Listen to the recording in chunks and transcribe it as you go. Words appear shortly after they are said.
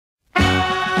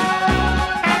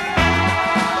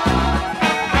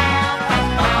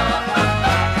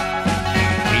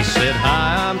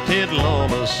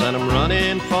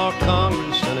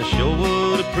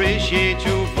appreciate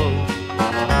your vote.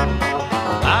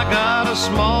 I got a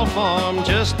small farm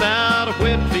just out of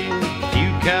Whitfield, a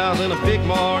few cows and a big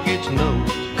mortgage note.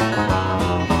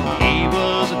 He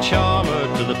was a charmer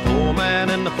to the poor man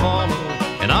and the farmer,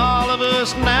 and all of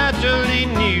us naturally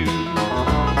knew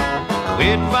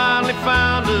we'd finally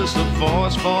found us a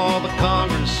voice for the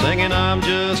Congress, singing I'm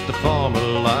just a farmer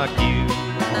like you.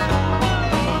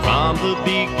 From the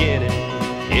beginning,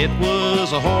 it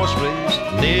was a horse race,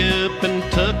 nip and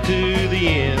tuck to the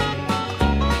end.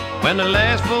 When the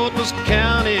last vote was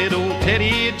counted, old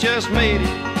Teddy had just made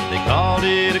it. They called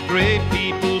it a great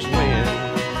people's win.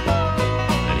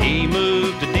 And he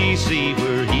moved to D.C.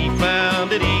 where he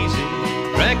found it easy,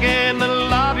 drinking the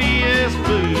lobbyist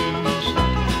booze.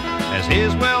 As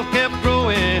his wealth kept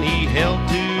growing, he held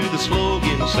to the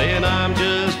slogan, saying I'm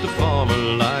just a farmer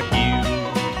like you.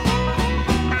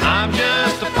 I'm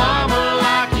just a farmer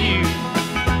like you.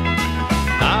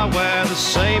 I wear the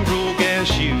same brogue as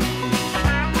you.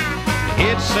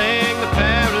 He'd sing the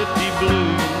parody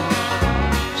blues,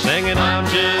 singing I'm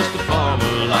just a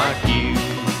farmer like you.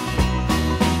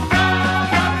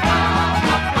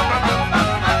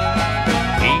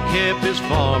 He kept his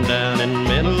farm down in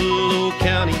Menlo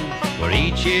County, where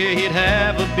each year he'd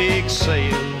have a big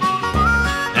sale.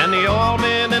 And the oil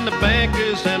men and the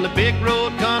bankers and the big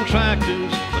road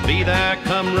contractors would be there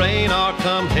come rain or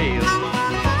come hail.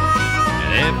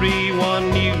 And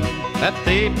everyone knew that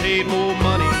they paid more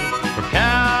money for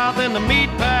cow than the meat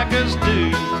packers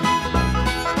do.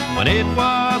 When it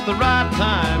was the right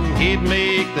time, he'd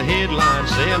make the headline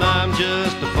saying I'm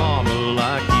just a farmer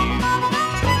like you.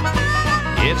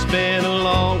 It's been a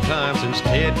long time since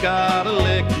Ted got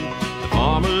elected. The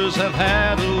farmers have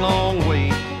had a long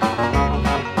wait.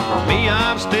 Me,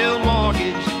 I'm still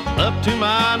mortgaged up to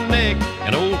my neck,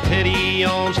 and old Teddy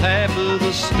owns half of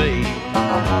the state.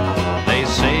 They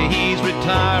say he's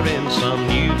retiring, some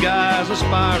new guy's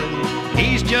aspiring.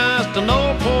 He's just an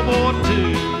old poor boy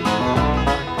too.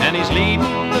 And he's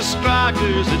leading the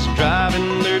strikers that's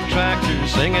driving their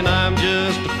tractors, singing I'm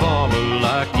just a farmer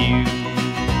like you.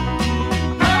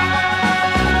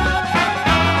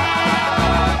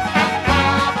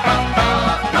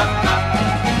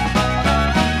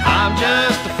 I'm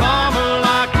just a farmer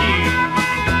like you.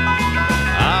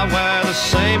 I wear the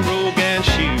same robe and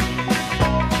shoe.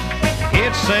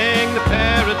 He'd sing the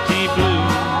parody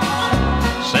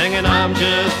blues, singing I'm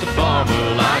just a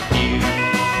farmer like you.